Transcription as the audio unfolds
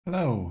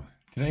Hello.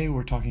 Today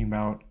we're talking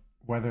about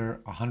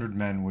whether 100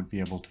 men would be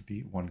able to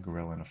beat one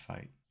gorilla in a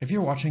fight. If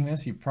you're watching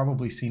this, you've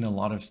probably seen a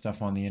lot of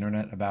stuff on the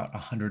internet about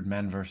 100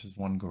 men versus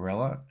one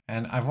gorilla,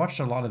 and I've watched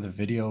a lot of the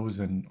videos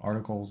and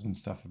articles and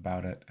stuff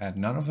about it, and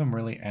none of them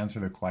really answer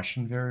the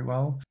question very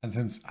well. And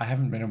since I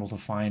haven't been able to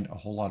find a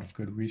whole lot of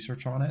good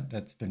research on it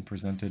that's been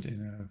presented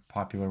in a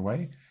popular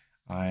way,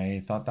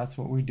 I thought that's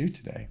what we'd do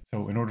today.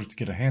 So in order to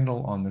get a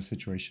handle on the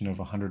situation of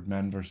 100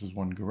 men versus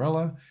one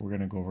gorilla, we're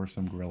going to go over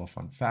some gorilla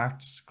fun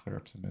facts, clear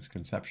up some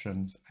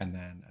misconceptions, and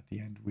then at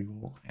the end we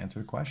will answer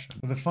the question.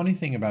 So the funny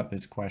thing about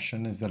this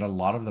question is that a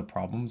lot of the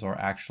problems are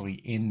actually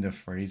in the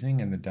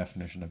phrasing and the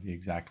definition of the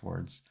exact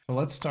words. So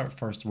let's start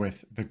first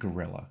with the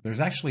gorilla.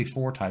 There's actually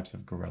 4 types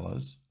of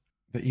gorillas: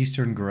 the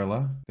eastern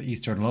gorilla, the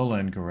eastern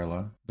lowland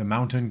gorilla, the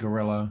mountain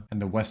gorilla,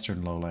 and the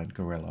western lowland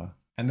gorilla.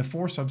 And the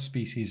 4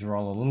 subspecies are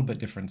all a little bit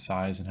different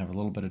size and have a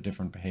little bit of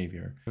different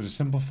behavior. So to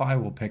simplify,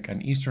 we'll pick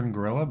an eastern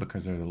gorilla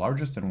because they're the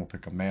largest, and we'll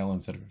pick a male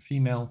instead of a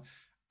female.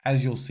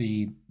 As you'll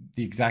see,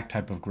 the exact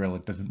type of gorilla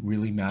doesn't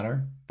really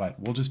matter, but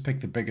we'll just pick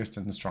the biggest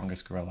and the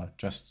strongest gorilla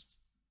just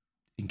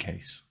in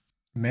case.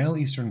 Male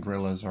eastern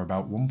gorillas are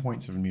about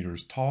 1.7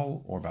 meters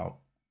tall, or about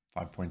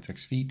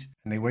 5.6 feet,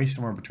 and they weigh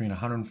somewhere between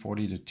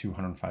 140 to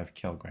 205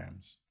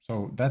 kilograms.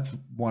 So that's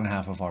one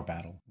half of our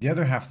battle. The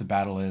other half of the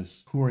battle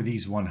is, who are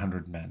these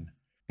 100 men?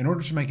 In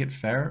order to make it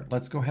fair,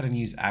 let's go ahead and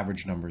use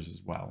average numbers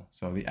as well.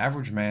 So the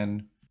average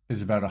man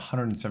is about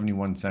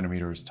 171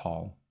 centimeters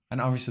tall.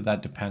 And obviously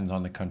that depends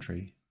on the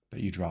country that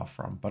you draw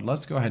from. But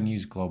let's go ahead and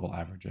use global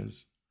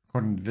averages.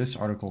 According to this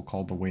article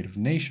called The Weight of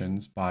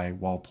Nations by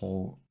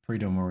Walpole,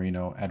 Prieto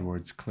Marino,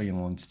 Edwards,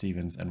 Cleland,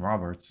 Stevens, and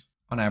Roberts,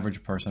 on average, a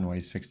person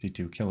weighs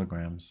 62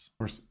 kilograms. Of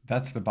course,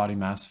 that's the body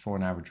mass for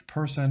an average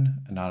person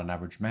and not an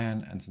average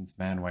man. And since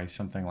man weighs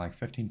something like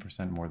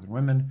 15% more than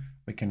women,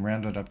 we can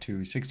round it up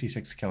to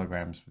 66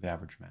 kilograms for the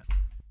average man.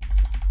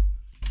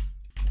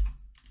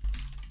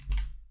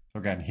 So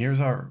again,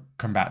 here's our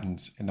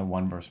combatants in the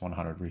 1 versus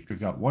 100. We've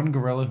got one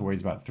gorilla who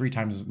weighs about 3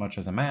 times as much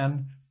as a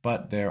man,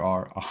 but there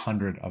are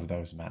 100 of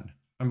those men.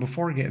 And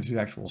before we get into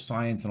the actual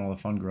science and all the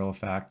fun gorilla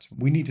facts,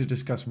 we need to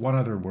discuss one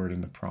other word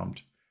in the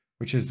prompt,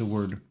 which is the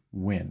word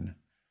win.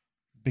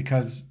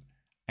 Because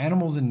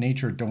animals in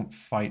nature don't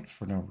fight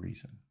for no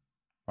reason,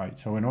 right?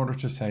 So in order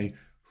to say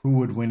who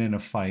would win in a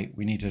fight,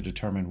 we need to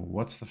determine, well,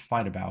 what's the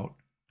fight about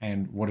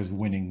and what does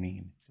winning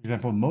mean? For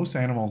example, most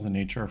animals in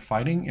nature are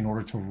fighting in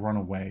order to run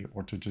away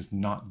or to just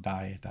not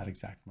die at that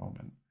exact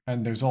moment.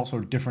 And there's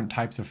also different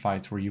types of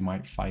fights where you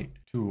might fight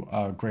to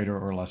a greater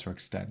or lesser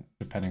extent,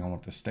 depending on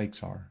what the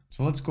stakes are.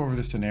 So let's go over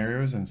the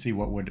scenarios and see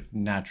what would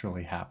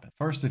naturally happen.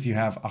 First, if you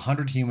have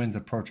 100 humans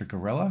approach a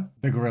gorilla,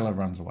 the gorilla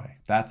runs away.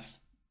 That's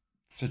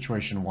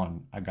situation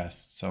 1, I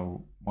guess.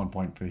 So 1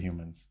 point for the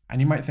humans.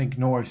 And you might think,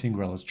 no, I've seen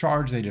gorillas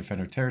charge, they defend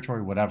their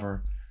territory,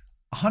 whatever.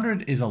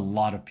 100 is a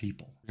lot of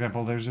people. For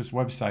example, there's this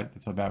website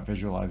that's about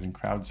visualizing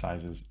crowd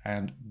sizes,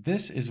 and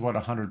this is what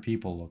 100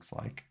 people looks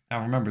like.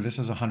 Now remember, this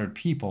is 100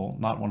 people,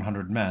 not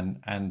 100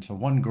 men, and so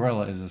one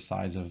gorilla is the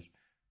size of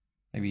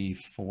maybe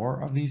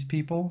 4 of these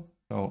people.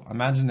 So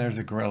imagine there's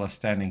a gorilla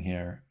standing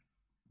here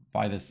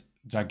by this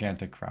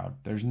gigantic crowd.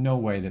 There's no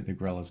way that the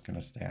gorilla is going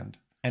to stand.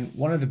 And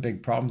one of the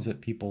big problems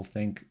that people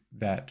think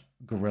that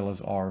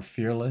gorillas are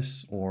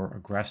fearless or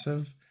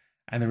aggressive.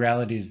 And the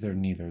reality is they're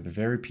neither. They're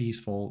very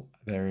peaceful.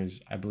 There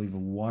is, I believe,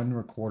 1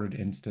 recorded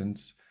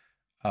instance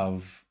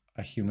of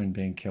a human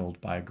being killed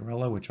by a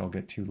gorilla, which I'll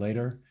get to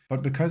later.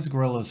 But because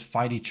gorillas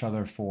fight each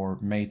other for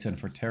mates and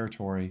for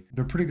territory,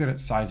 they're pretty good at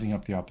sizing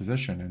up the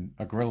opposition. And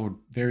a gorilla would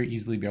very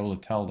easily be able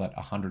to tell that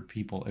 100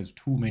 people is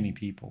too many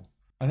people.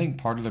 I think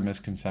part of the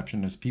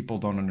misconception is people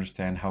don't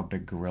understand how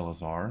big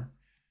gorillas are.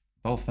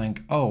 They'll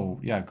think, oh,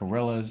 yeah,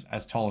 gorillas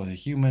as tall as a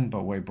human,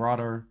 but way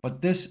broader.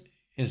 But this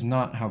is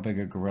not how big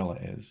a gorilla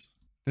is.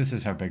 This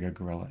is how big a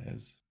gorilla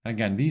is.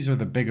 Again, these are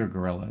the bigger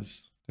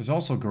gorillas. There's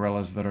also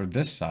gorillas that are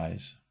this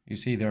size. You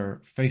see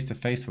they're face to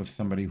face with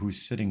somebody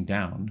who's sitting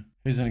down.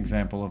 Here's an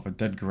example of a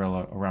dead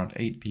gorilla around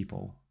 8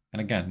 people. And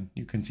again,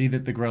 you can see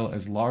that the gorilla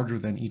is larger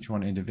than each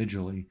one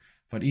individually,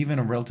 but even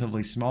a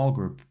relatively small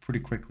group pretty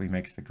quickly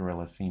makes the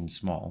gorilla seem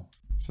small.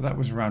 So that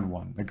was round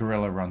 1. The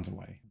gorilla runs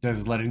away.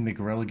 Does letting the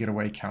gorilla get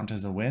away count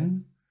as a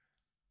win?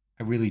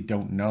 I really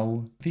don't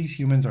know. If these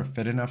humans are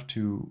fit enough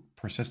to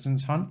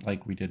persistence hunt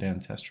like we did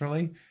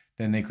ancestrally,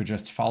 then they could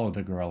just follow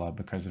the gorilla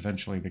because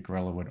eventually the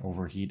gorilla would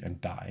overheat and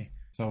die.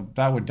 So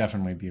that would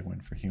definitely be a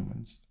win for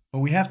humans. But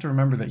we have to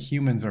remember that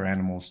humans are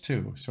animals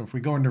too. So if we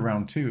go into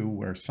round 2,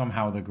 where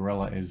somehow the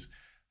gorilla is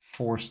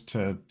forced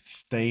to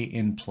stay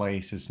in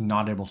place, is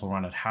not able to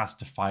run, it has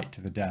to fight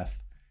to the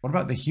death. What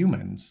about the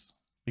humans?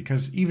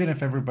 Because even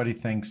if everybody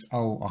thinks,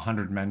 oh,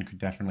 100 men could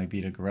definitely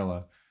beat a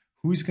gorilla,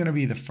 who's going to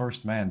be the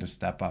first man to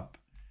step up?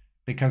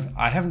 Because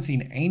I haven't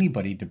seen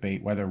anybody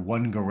debate whether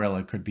 1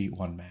 gorilla could beat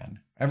 1 man.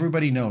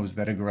 Everybody knows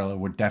that a gorilla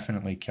would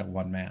definitely kill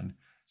 1 man.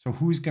 So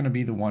who's going to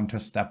be the one to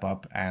step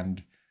up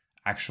and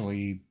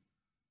actually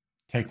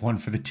take one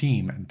for the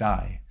team and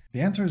die?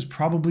 The answer is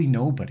probably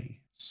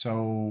nobody.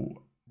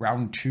 So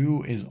round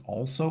 2 is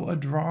also a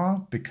draw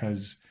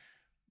because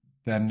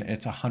then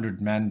it's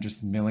 100 men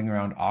just milling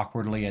around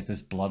awkwardly at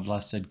this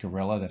bloodlusted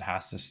gorilla that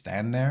has to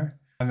stand there.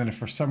 And then if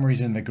for some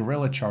reason the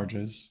gorilla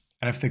charges,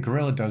 and if the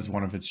gorilla does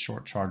one of its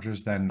short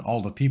charges, then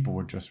all the people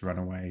would just run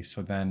away.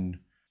 So then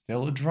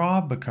still a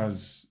draw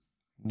because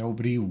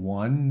nobody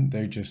won.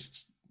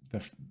 There's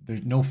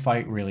no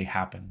fight really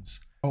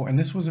happens. Oh, and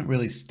this wasn't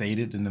really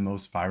stated in the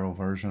most viral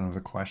version of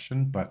the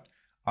question, but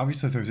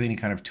obviously if there's any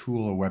kind of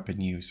tool or weapon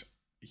use,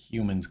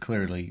 humans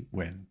clearly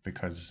win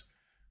because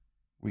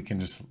we can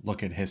just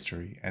look at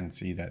history and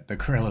see that the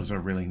gorillas are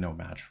really no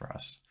match for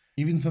us.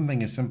 Even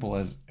something as simple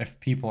as if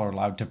people are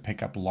allowed to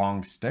pick up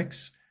long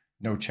sticks,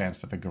 no chance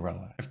for the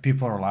gorilla. If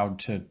people are allowed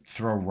to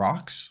throw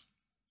rocks,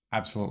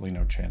 absolutely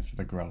no chance for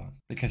the gorilla.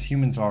 Because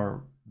humans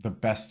are the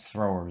best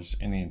throwers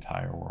in the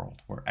entire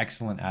world. We're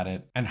excellent at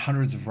it, and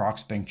hundreds of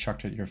rocks being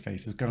chucked at your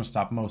face is going to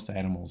stop most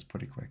animals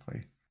pretty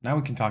quickly. Now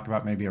we can talk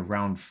about maybe a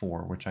round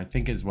 4, which I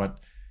think is what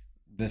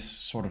this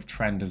sort of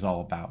trend is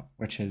all about,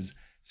 which is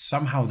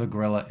somehow the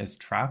gorilla is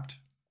trapped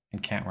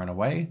and can't run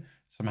away.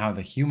 Somehow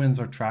the humans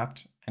are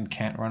trapped and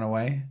can't run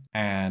away.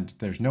 And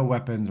there's no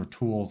weapons or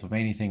tools of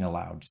anything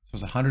allowed. So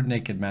it's 100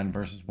 naked men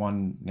versus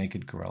 1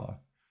 naked gorilla.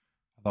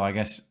 Although I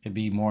guess it'd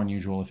be more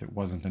unusual if it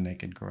wasn't a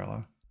naked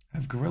gorilla.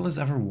 Have gorillas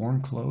ever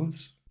worn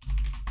clothes?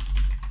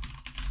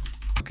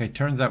 Okay,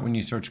 turns out when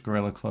you search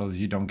gorilla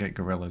clothes, you don't get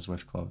gorillas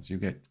with clothes. You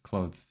get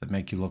clothes that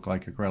make you look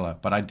like a gorilla.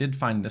 But I did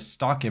find this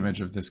stock image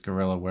of this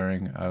gorilla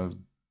wearing a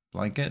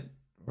blanket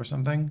or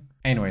something.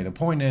 Anyway, the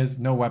point is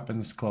no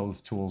weapons,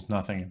 clothes, tools,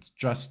 nothing. It's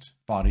just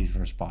bodies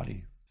versus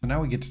body. So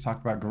now we get to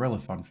talk about gorilla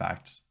fun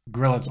facts.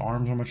 Gorillas'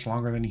 arms are much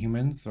longer than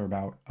humans. They're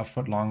about a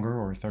foot longer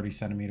or 30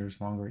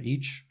 centimeters longer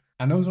each.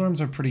 And those arms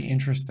are pretty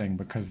interesting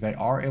because they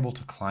are able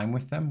to climb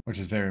with them, which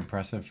is very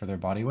impressive for their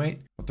body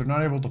weight, but they're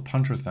not able to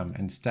punch with them.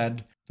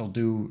 Instead, they'll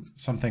do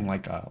something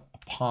like a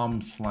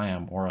palm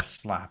slam or a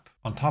slap.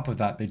 On top of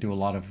that, they do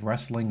a lot of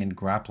wrestling and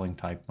grappling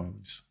type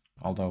moves,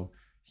 although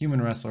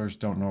human wrestlers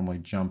don't normally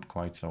jump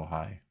quite so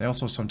high. They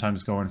also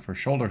sometimes go in for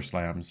shoulder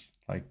slams,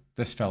 like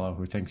this fellow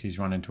who thinks he's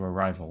run into a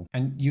rival.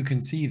 And you can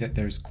see that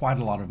there's quite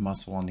a lot of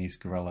muscle on these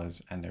gorillas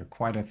and they're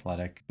quite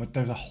athletic, but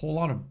there's a whole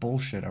lot of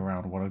bullshit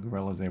around what a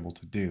gorilla is able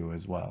to do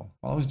as well.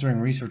 While I was doing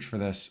research for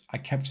this, I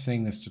kept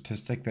seeing the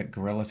statistic that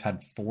gorillas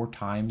had 4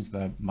 times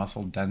the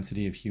muscle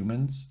density of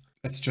humans.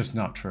 It's just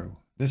not true.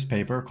 This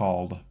paper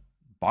called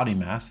Body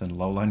Mass in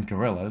Lowland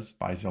Gorillas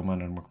by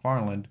Zillman and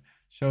McFarland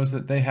shows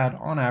that they had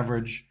on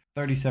average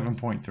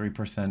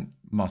 37.3%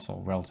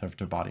 muscle relative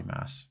to body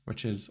mass,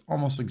 which is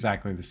almost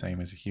exactly the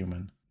same as a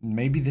human.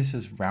 Maybe this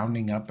is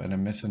rounding up and a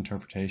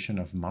misinterpretation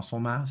of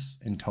muscle mass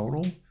in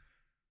total.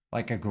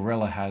 Like a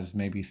gorilla has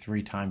maybe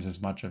 3 times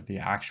as much of the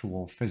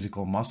actual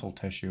physical muscle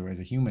tissue as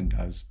a human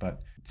does,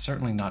 but it's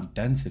certainly not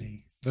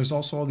density. There's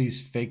also all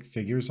these fake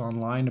figures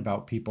online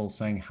about people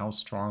saying how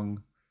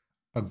strong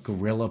a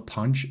gorilla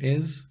punch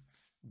is.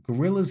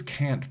 Gorillas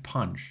can't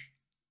punch.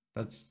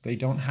 They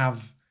don't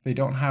have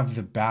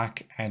the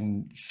back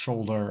and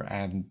shoulder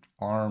and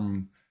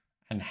arm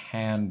and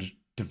hand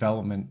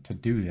development to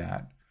do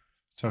that.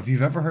 So if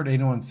you've ever heard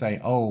anyone say,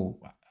 oh,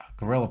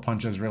 gorilla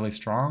punch is really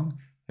strong,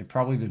 they've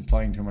probably been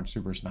playing too much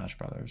Super Smash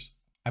Bros.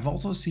 I've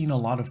also seen a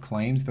lot of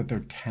claims that they're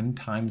 10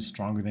 times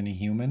stronger than a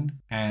human,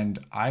 and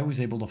I was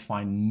able to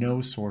find no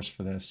source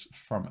for this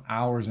from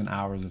hours and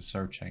hours of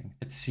searching.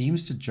 It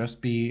seems to just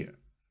be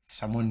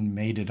someone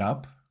made it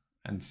up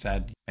and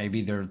said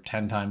maybe they're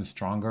 10 times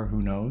stronger,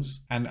 who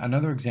knows? And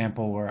another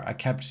example where I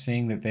kept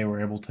seeing that they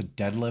were able to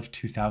deadlift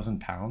 2,000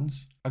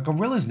 pounds. A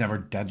gorilla's never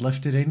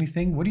deadlifted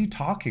anything. What are you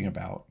talking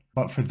about?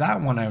 But for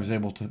that one, I was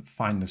able to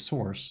find the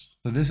source.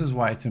 So this is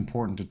why it's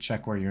important to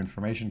check where your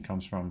information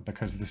comes from,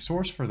 because the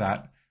source for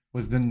that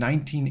was the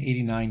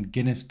 1989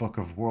 Guinness Book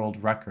of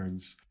World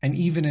Records. And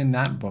even in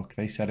that book,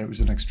 they said it was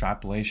an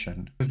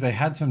extrapolation because they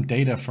had some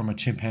data from a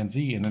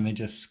chimpanzee and then they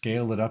just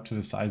scaled it up to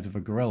the size of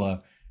a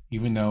gorilla,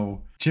 even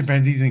though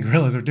chimpanzees and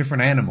gorillas are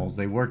different animals.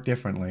 They work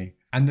differently.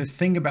 And the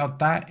thing about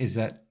that is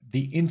that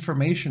the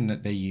information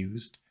that they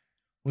used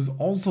was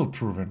also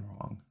proven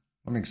wrong.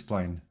 Let me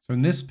explain. So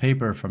in this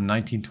paper from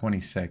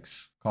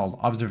 1926 called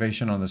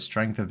Observation on the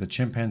Strength of the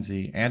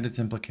Chimpanzee and Its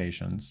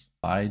Implications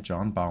by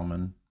John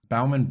Bauman,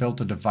 Bauman built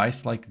a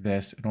device like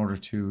this in order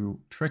to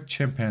trick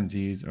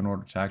chimpanzees in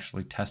order to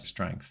actually test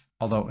strength.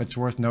 Although it's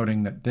worth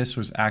noting that this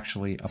was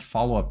actually a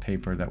follow-up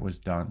paper that was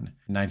done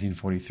in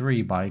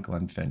 1943 by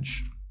Glenn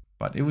Finch.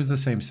 But it was the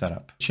same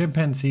setup.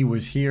 Chimpanzee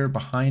was here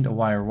behind a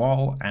wire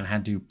wall and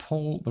had to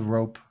pull the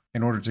rope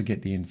in order to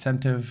get the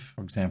incentive,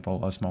 for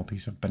example, a small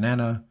piece of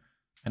banana.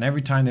 And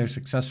every time they were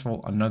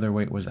successful, another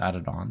weight was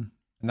added on.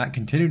 And that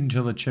continued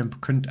until the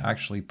chimp couldn't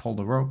actually pull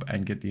the rope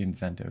and get the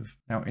incentive.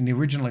 Now, in the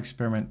original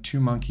experiment,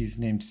 2 monkeys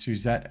named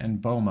Suzette and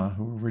Boma,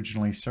 who were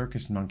originally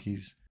circus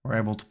monkeys, were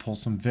able to pull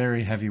some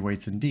very heavy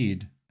weights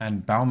indeed.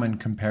 And Bauman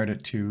compared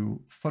it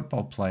to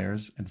football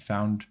players and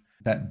found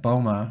that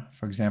Boma,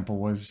 for example,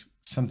 was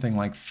something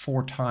like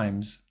 4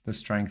 times the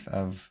strength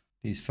of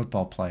these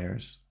football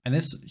players. And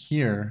this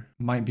here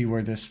might be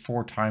where this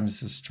 4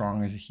 times as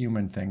strong as a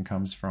human thing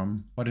comes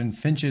from. But in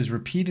Finch's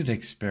repeated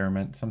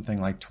experiment,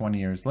 something like 20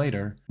 years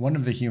later, one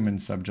of the human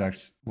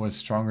subjects was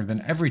stronger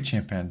than every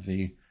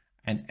chimpanzee,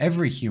 and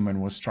every human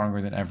was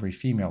stronger than every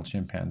female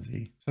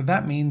chimpanzee. So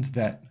that means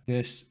that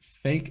this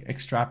fake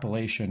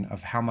extrapolation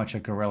of how much a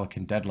gorilla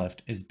can deadlift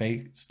is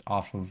based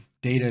off of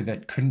data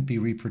that couldn't be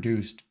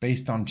reproduced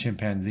based on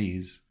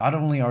chimpanzees. Not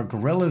only are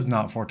gorillas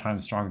not 4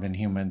 times stronger than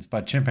humans,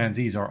 but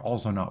chimpanzees are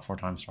also not 4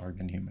 times stronger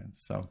than humans.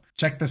 So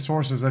check the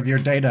sources of your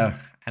data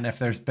and if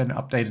there's been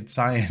updated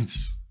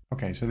science.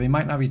 Okay, so they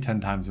might not be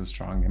 10 times as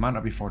strong, they might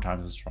not be 4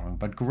 times as strong,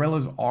 but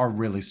gorillas are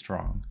really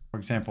strong. For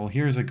example,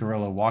 here's a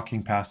gorilla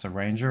walking past a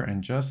ranger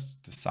and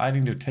just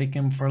deciding to take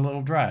him for a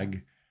little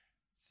drag,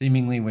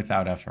 seemingly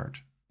without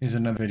effort. Here's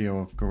another video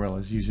of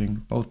gorillas using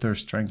both their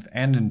strength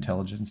and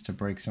intelligence to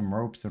break some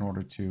ropes in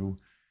order to,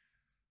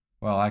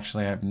 well,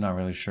 actually, I'm not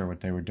really sure what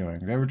they were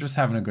doing. They were just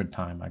having a good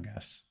time, I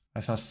guess. I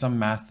saw some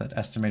math that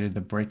estimated the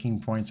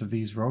breaking points of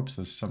these ropes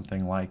as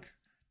something like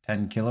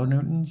 10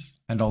 kilonewtons.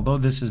 And although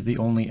this is the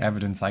only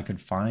evidence I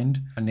could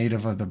find, a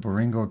native of the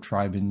Baringo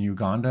tribe in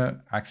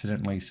Uganda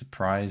accidentally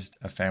surprised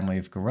a family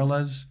of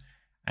gorillas,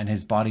 and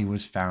his body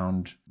was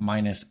found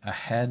minus a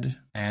head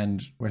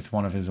and with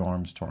one of his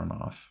arms torn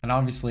off. And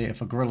obviously,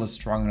 if a gorilla is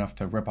strong enough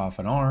to rip off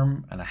an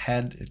arm and a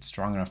head, it's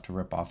strong enough to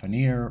rip off an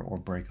ear or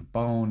break a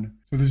bone.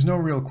 So there's no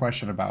real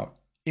question about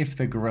if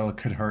the gorilla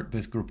could hurt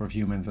this group of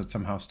humans that's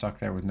somehow stuck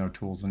there with no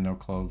tools and no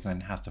clothes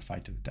and has to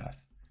fight to the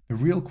death. The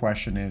real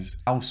question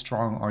is, how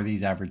strong are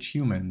these average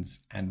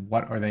humans and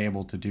what are they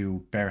able to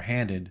do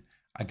barehanded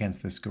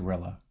against this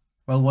gorilla?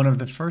 Well, one of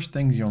the first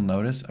things you'll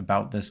notice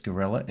about this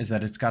gorilla is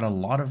that it's got a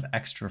lot of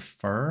extra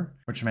fur,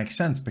 which makes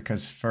sense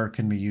because fur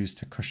can be used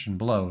to cushion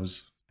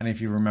blows. And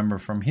if you remember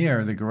from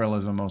here, the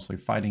gorillas are mostly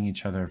fighting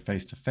each other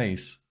face to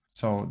face,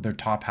 so their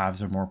top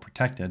halves are more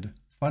protected.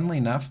 Funnily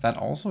enough, that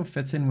also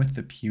fits in with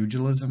the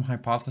pugilism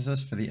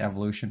hypothesis for the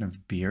evolution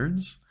of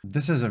beards.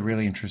 This is a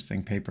really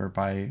interesting paper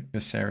by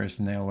Viserys,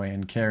 Nailway,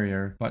 and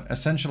Carrier, but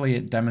essentially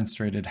it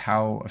demonstrated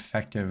how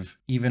effective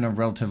even a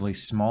relatively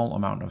small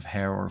amount of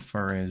hair or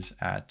fur is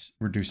at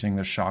reducing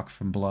the shock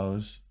from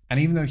blows. And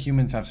even though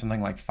humans have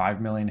something like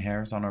 5 million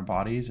hairs on our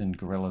bodies and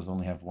gorillas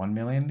only have 1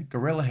 million,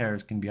 gorilla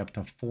hairs can be up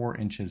to 4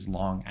 inches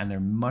long and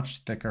they're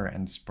much thicker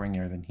and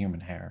springier than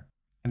human hair.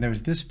 And there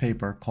was this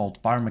paper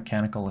called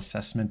Biomechanical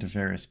Assessment of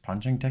Various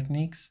Punching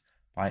Techniques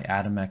by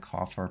Adamek,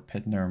 Hofer,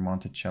 Pittner,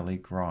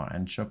 Monticelli, Grau,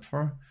 and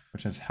Schupfer,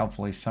 which is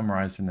helpfully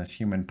summarized in this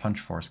human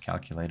punch force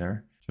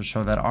calculator to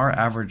show that our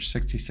average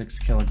 66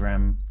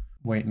 kilogram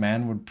weight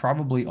man would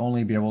probably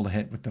only be able to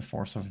hit with the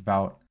force of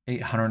about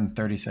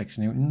 836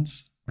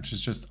 newtons, which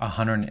is just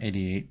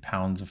 188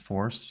 pounds of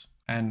force.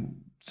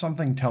 And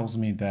something tells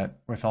me that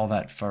with all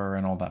that fur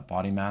and all that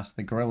body mass,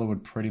 the gorilla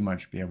would pretty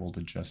much be able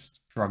to just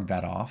shrug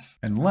that off,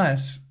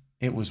 unless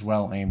it was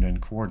well aimed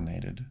and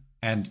coordinated.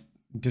 And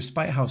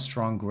despite how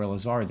strong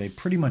gorillas are, they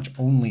pretty much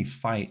only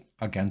fight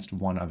against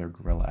one other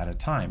gorilla at a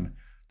time.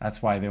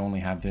 That's why they only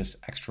have this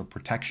extra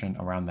protection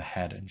around the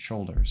head and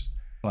shoulders.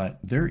 But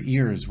their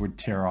ears would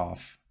tear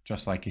off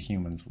just like a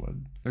human's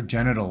would. Their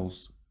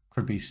genitals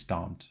could be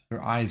stomped.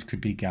 Their eyes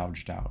could be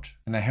gouged out.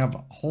 And they have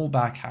a whole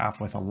back half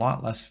with a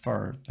lot less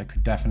fur that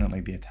could definitely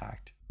be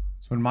attacked.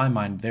 So in my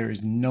mind, there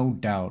is no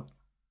doubt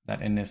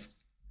that in this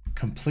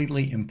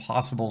completely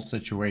impossible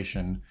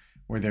situation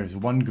where there's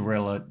one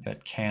gorilla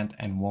that can't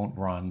and won't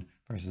run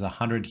versus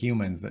 100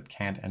 humans that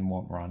can't and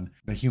won't run,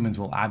 the humans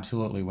will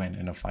absolutely win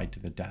in a fight to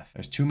the death.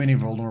 There's too many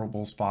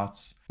vulnerable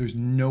spots. There's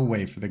no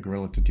way for the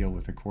gorilla to deal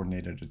with a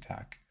coordinated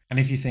attack. And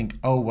if you think,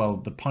 oh, well,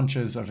 the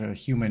punches of a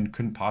human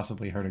couldn't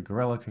possibly hurt a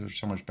gorilla because they're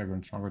so much bigger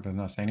and stronger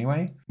than us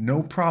anyway,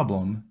 no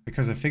problem,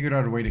 because I figured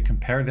out a way to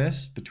compare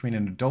this between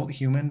an adult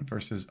human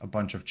versus a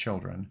bunch of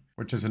children,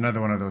 which is another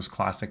one of those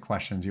classic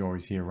questions you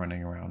always hear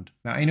running around.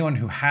 Now, anyone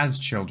who has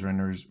children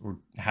or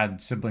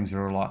had siblings that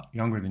are a lot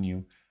younger than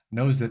you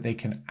knows that they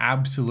can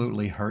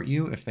absolutely hurt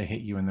you if they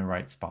hit you in the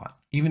right spot.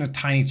 Even a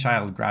tiny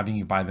child grabbing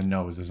you by the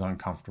nose is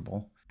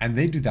uncomfortable. And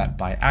they do that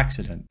by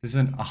accident. This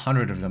isn't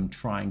 100 of them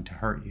trying to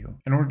hurt you.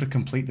 In order to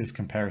complete this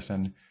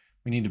comparison,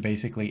 we need to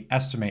basically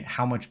estimate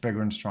how much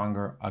bigger and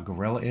stronger a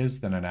gorilla is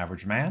than an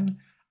average man.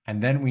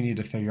 And then we need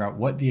to figure out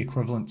what the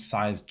equivalent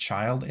sized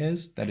child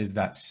is that is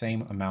that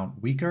same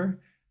amount weaker.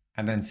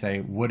 And then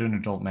say, would an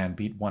adult man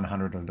beat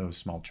 100 of those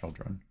small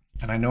children?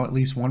 And I know at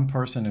least one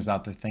person is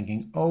out there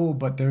thinking, oh,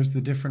 but there's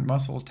the different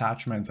muscle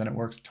attachments and it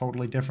works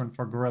totally different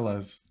for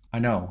gorillas. I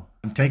know.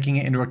 I'm taking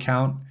it into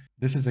account.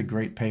 This is a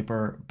great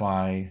paper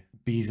by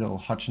Beazle,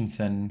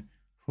 Hutchinson,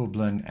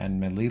 Hublin,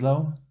 and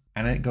Melillo,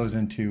 and it goes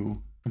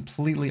into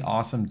completely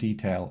awesome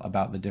detail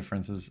about the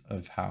differences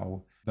of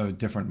how the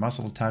different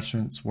muscle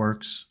attachments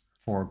works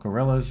for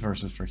gorillas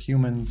versus for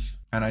humans,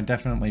 and I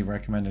definitely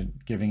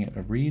recommend giving it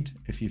a read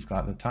if you've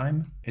got the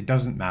time. It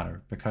doesn't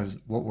matter, because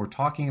what we're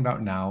talking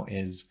about now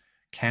is,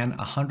 can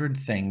 100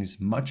 things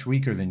much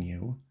weaker than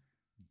you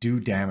do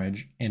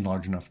damage in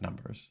large enough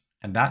numbers?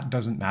 And that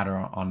doesn't matter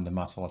on the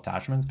muscle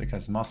attachments,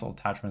 because muscle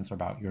attachments are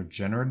about your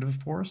generative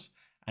force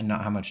and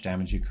not how much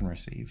damage you can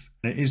receive.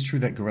 And it is true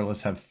that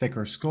gorillas have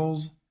thicker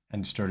skulls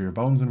and sturdier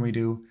bones than we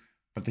do,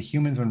 but the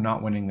humans are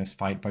not winning this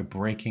fight by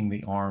breaking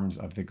the arms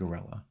of the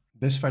gorilla.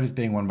 This fight is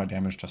being won by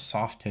damage to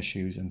soft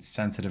tissues and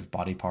sensitive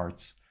body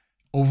parts,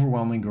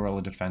 overwhelming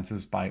gorilla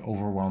defenses by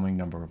overwhelming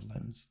number of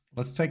limbs.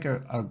 Let's take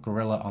a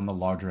gorilla on the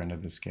larger end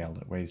of the scale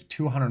that weighs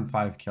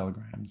 205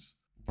 kilograms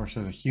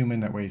versus a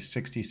human that weighs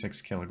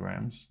 66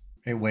 kilograms.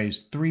 It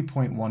weighs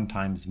 3.1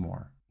 times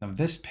more. Now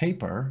this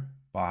paper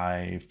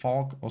by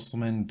Falk,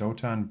 Osselman,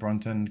 Dotan,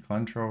 Brunton,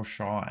 Clentro,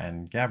 Shaw,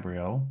 and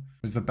Gabriel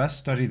was the best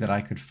study that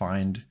I could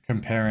find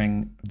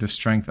comparing the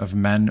strength of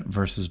men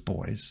versus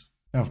boys.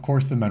 Now, of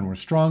course, the men were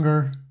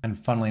stronger, and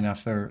funnily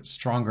enough, they're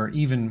stronger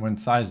even when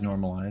size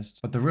normalized.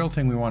 But the real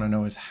thing we want to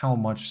know is how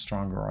much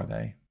stronger are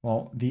they?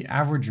 Well, the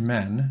average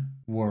men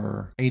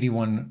were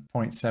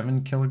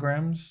 81.7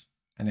 kilograms,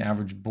 and the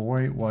average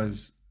boy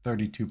was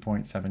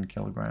 32.7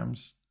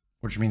 kilograms,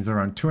 which means they're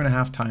around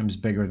 2.5 times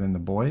bigger than the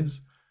boys,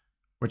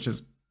 which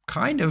is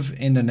kind of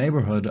in the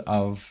neighborhood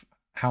of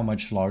how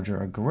much larger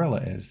a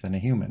gorilla is than a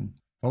human.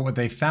 But what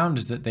they found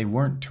is that they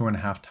weren't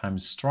 2.5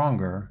 times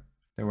stronger.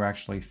 They were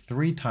actually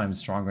 3 times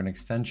stronger in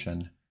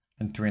extension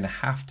and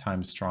 3.5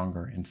 times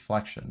stronger in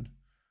flexion.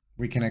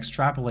 We can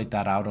extrapolate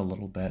that out a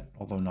little bit,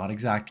 although not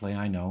exactly,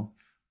 I know,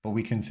 but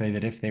we can say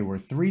that if they were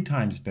 3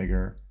 times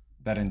bigger,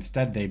 that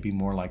instead they'd be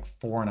more like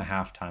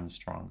 4.5 times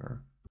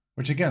stronger.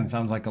 Which again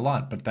sounds like a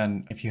lot, but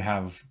then if you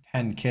have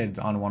 10 kids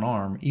on one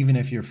arm, even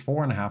if you're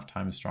 4.5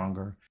 times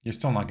stronger, you're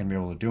still not going to be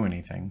able to do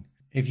anything.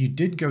 If you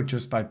did go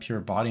just by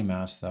pure body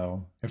mass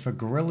though, if a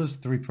gorilla is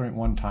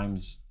 3.1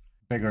 times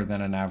bigger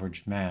than an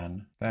average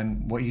man,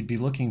 then what you'd be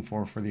looking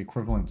for the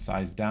equivalent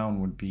size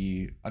down would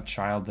be a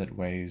child that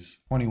weighs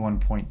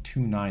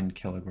 21.29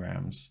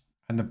 kilograms.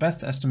 And the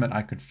best estimate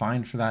I could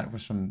find for that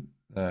was from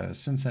the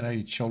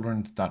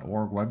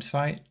CincinnatiChildren's.org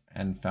website,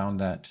 and found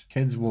that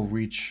kids will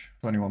reach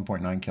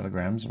 21.9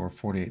 kilograms or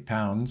 48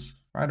 pounds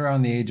right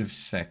around the age of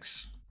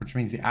 6, which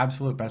means the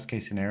absolute best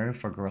case scenario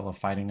for a gorilla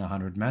fighting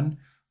 100 men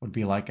would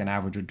be like an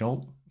average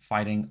adult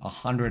fighting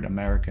 100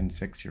 American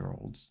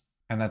 6-year-olds.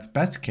 And that's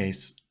best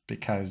case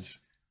because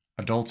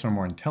adults are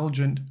more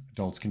intelligent,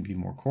 adults can be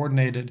more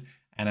coordinated,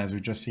 and as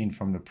we've just seen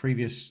from the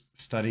previous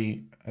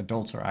study,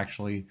 adults are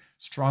actually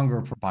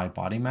stronger by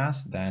body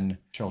mass than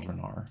children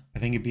are. I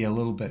think it'd be a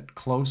little bit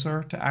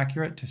closer to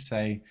accurate to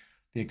say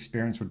the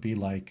experience would be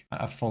like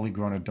a fully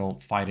grown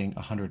adult fighting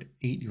 100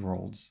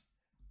 8-year-olds.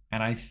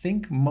 And I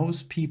think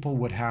most people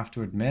would have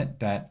to admit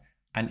that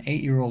an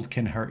 8-year-old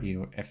can hurt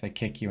you if they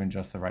kick you in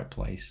just the right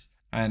place.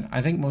 And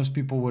I think most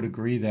people would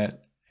agree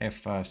that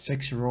if a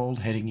 6-year-old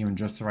hitting you in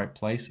just the right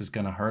place is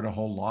going to hurt a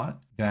whole lot,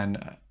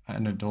 then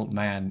an adult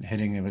man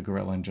hitting the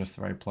gorilla in just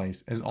the right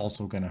place is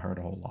also going to hurt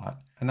a whole lot.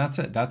 And that's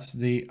it. That's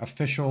the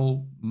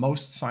official,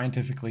 most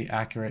scientifically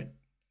accurate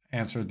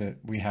answer that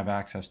we have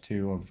access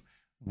to of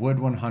would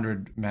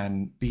 100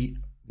 men beat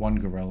one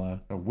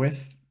gorilla? So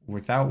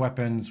without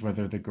weapons,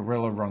 whether the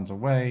gorilla runs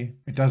away,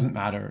 it doesn't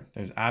matter.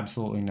 There's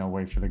absolutely no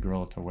way for the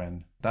gorilla to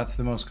win. That's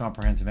the most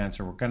comprehensive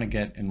answer we're going to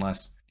get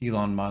unless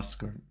Elon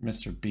Musk or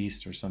Mr.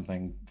 Beast or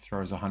something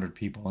throws 100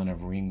 people in a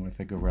ring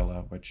with a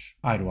gorilla, which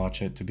I'd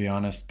watch it, to be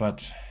honest.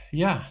 But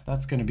yeah,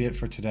 that's going to be it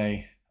for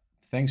today.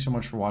 Thanks so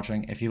much for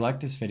watching. If you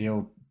liked this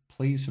video,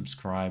 please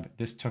subscribe.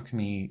 This took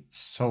me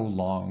so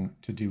long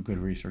to do good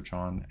research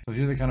on. So if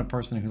you're the kind of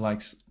person who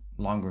likes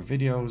longer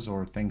videos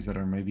or things that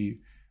are maybe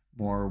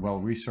more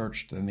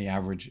well-researched than the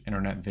average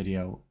internet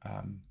video,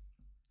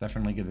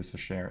 definitely give this a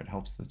share. It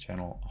helps the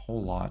channel a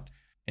whole lot.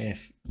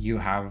 If you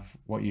have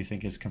what you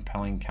think is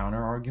compelling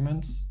counter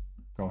arguments,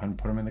 go ahead and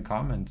put them in the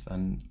comments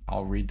and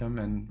I'll read them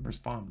and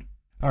respond.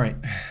 All right,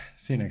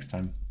 see you next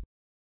time.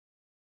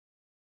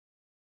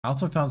 I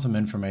also found some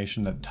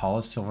information that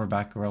tallest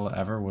silverback gorilla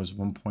ever was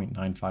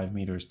 1.95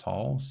 meters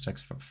tall,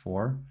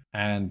 6'4",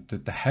 and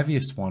that the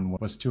heaviest one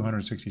was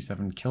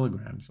 267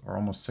 kilograms, or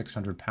almost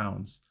 600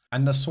 pounds.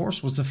 And the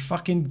source was the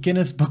fucking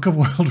Guinness Book of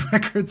World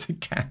Records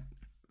again.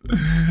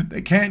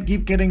 They can't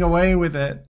keep getting away with it.